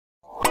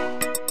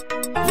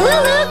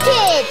LooLoo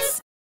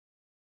Kids!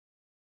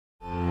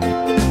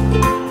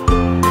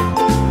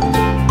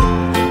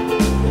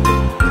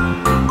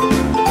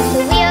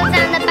 The wheels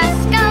on the bus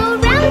go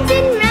round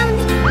and round,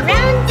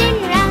 round and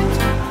round,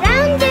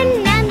 round and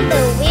round.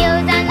 The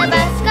wheels on the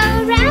bus go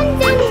round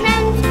and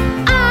round,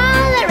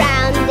 all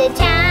around the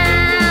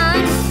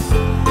town.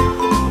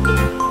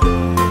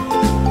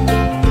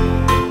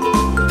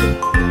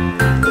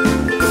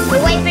 The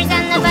wipers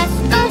on the bus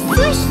go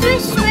swish,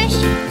 swish, swish,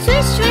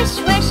 swish, swish,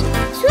 swish,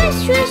 swish,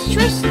 swish,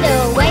 swish. The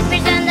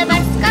wipers on the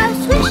bus go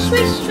swish,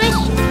 swish, swish,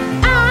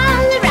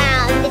 all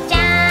around the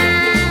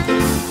town.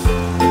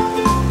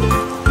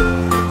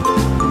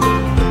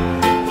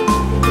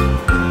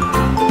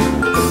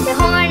 The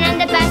horn on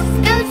the bus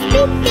goes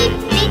beep, beep,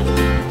 beep,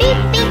 beep,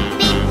 beep,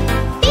 beep,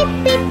 beep,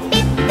 beep,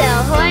 beep. The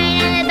horn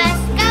on the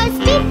bus goes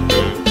beep,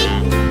 beep, beep,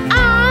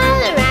 all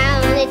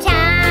around the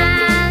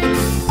town.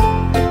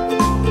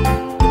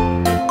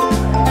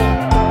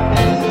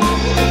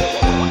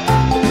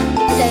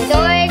 The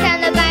doors on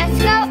the bus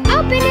go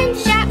open and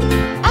shut,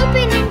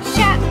 open and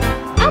shut,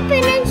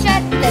 open and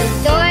shut. The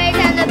doors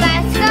on the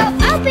bus go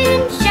open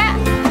and shut,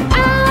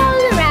 all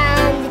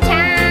around the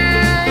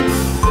town.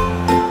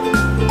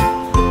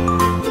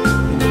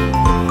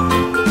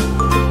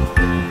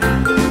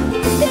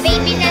 The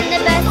babies on the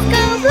bus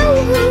go woo,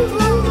 woo,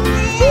 woo,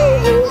 woo,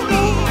 woo,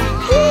 woo,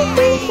 woo,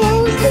 woo,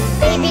 woo. The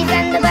babies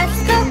on the bus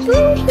go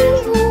woo, woo,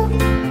 woo,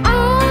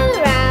 all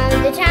around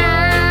the town.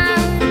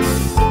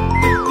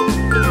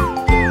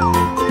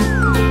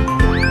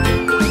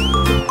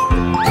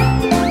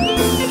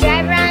 The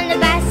driver on the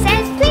bus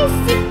says, please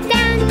sit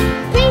down,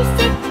 please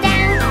sit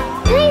down,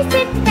 please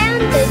sit down.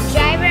 The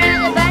driver on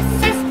the bus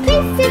says,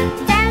 please sit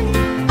down,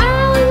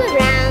 all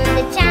around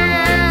the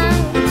town.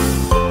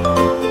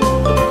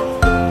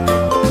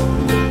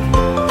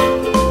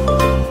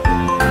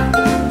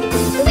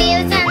 The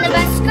wheels on the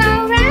bus go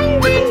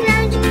round and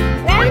round,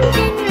 round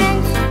and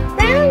round,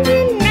 round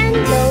and round.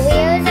 The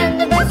wheels on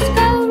the bus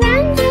go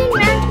round and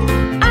round,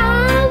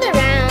 all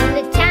around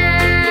the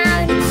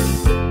town.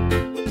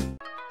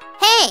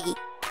 Hey,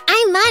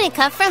 I'm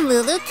Monica from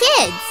LooLoo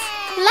Kids.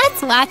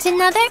 Let's watch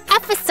another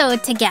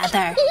episode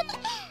together.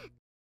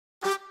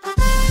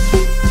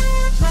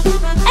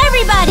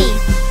 Everybody,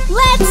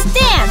 let's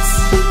dance!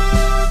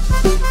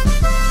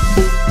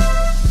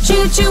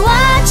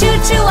 Choo-choo-wah,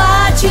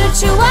 choo-choo-wah,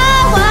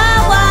 choo-choo-wah,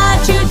 wah, wah.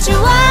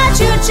 Choo-choo-wah,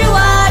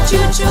 choo-choo-wah,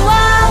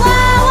 choo-choo-wah,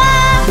 wah,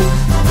 wah.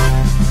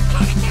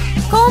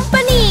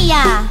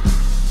 Compania,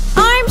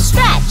 arm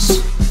stretch.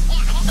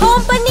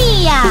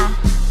 Compania,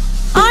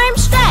 arm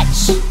stretch.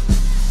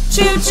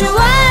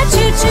 Choo-choo-wah,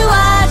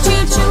 choo-choo-wah,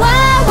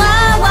 choo-choo-wah,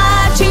 wah,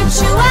 wah.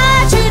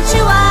 Choo-choo-wah,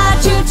 choo-choo-wah,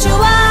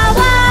 choo-choo-wah,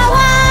 wah,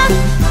 wah.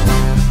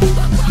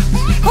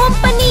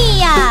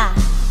 Compania,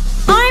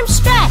 arm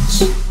stretch.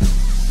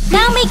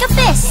 Now make a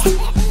fist.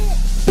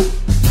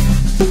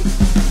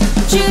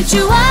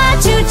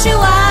 Choo-choo-wah,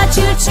 choo-choo-wah,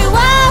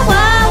 choo-choo-wah,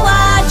 wah,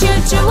 wah.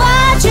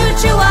 Choo-choo-wah,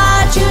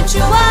 choo-choo-wah,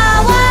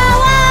 choo-choo-wah, wah,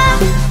 wah.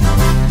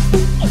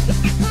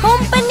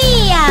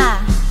 Compania,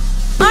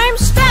 arm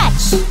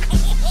stretch.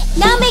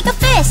 Now make a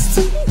fist.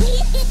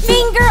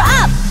 Finger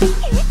up.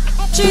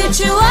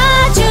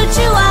 Choo-choo-wah,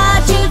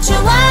 choo-choo-wah,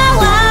 choo-choo-wah,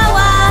 wah,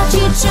 wah.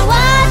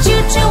 Choo-choo-wah,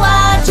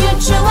 choo-choo-wah,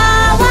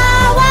 choo-choo-wah,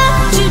 wah, wah.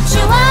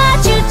 Choo-choo-wah,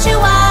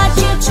 choo-choo-wah,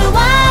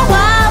 choo-choo-wah,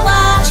 wah,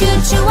 wah.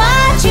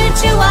 Choo-choo-wah,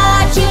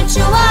 choo-choo-wah,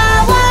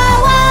 choo-choo-wah, wah,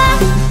 wah.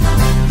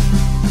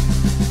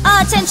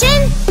 Attention!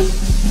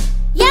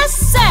 Yes,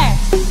 sir!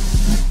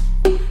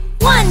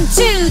 1,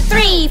 2,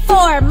 3,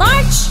 4,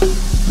 march!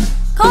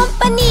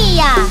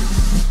 Compania,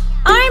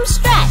 arm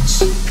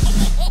stretch.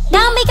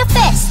 Now make a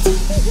fist.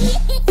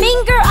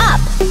 Finger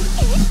up.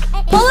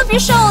 Pull up your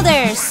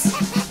shoulders.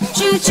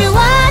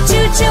 Choo-choo-wah,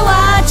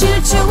 choo-choo-wah,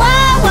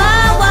 choo-choo-wah,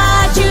 wah,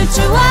 wah.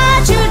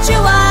 Choo-choo-wah,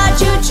 choo-choo-wah,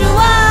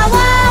 choo-choo-wah,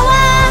 wah,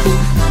 wah.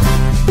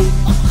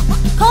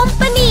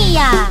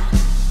 Compania,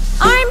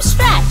 arm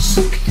stretch.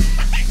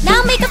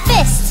 Now make a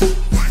fist.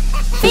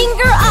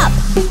 Finger up.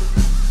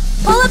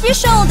 Pull up your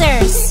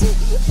shoulders.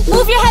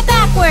 Move your head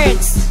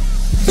backwards.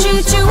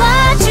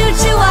 Choo-choo-wah,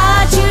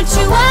 choo-choo-wah,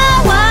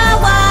 choo-choo-wah, wah,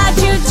 wah.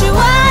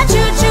 Choo-choo-wah,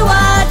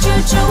 choo-choo-wah,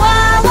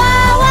 choo-choo-wah,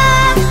 wah,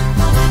 wah.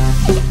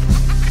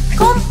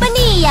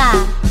 Compania,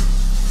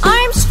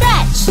 arm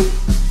stretch.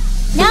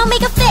 Now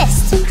make a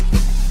fist.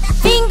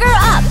 Finger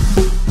up.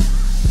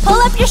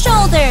 Pull up your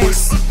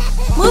shoulders.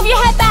 Move your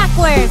head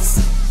backwards.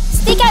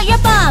 Stick out your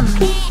bum.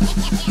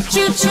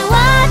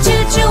 Choo-choo-wah,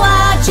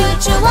 choo-choo-wah,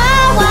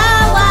 choo-choo-wah,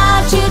 wah,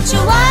 wah.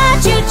 Choo-choo-wah,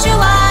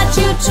 choo-choo-wah,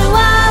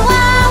 choo-choo-wah,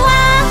 wah,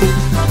 wah.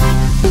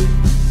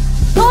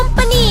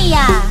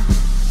 Compania,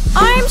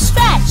 arm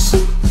stretch.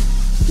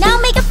 Now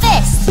make a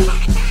fist.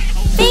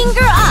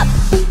 Finger up.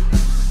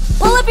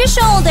 Pull up your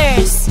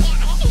shoulders.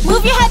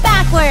 Move your head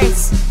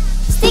backwards.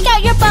 Stick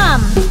out your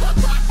bum.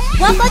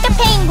 Walk like a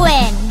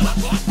penguin.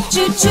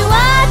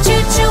 Choo-choo-wah,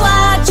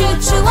 choo-choo-wah,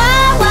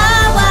 choo-choo-wah,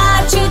 wah,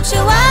 wah.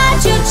 Choo-choo-wah,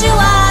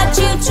 choo-choo-wah,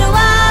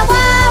 choo-choo-wah,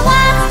 wah,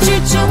 wah.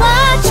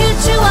 Choo-choo-wah,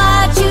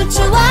 choo-choo-wah,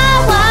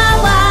 choo-choo-wah, wah,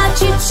 wah.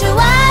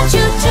 Choo-choo-wah,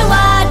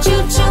 choo-choo-wah,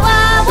 choo-choo-wah.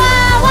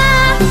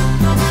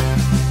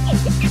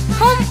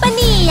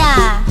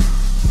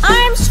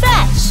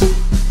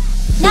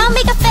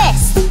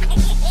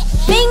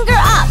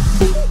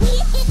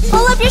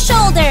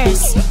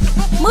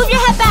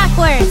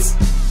 backwards.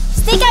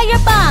 Stick out your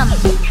bum.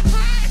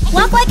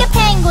 Walk like a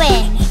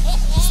penguin.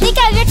 Stick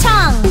out your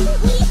tongue.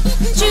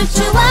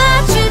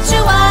 Choo-choo-wah,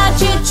 choo-choo-wah,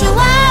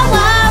 choo-choo-wah,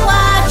 wah,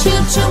 wah.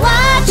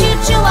 Choo-choo-wah,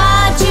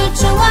 choo-choo-wah,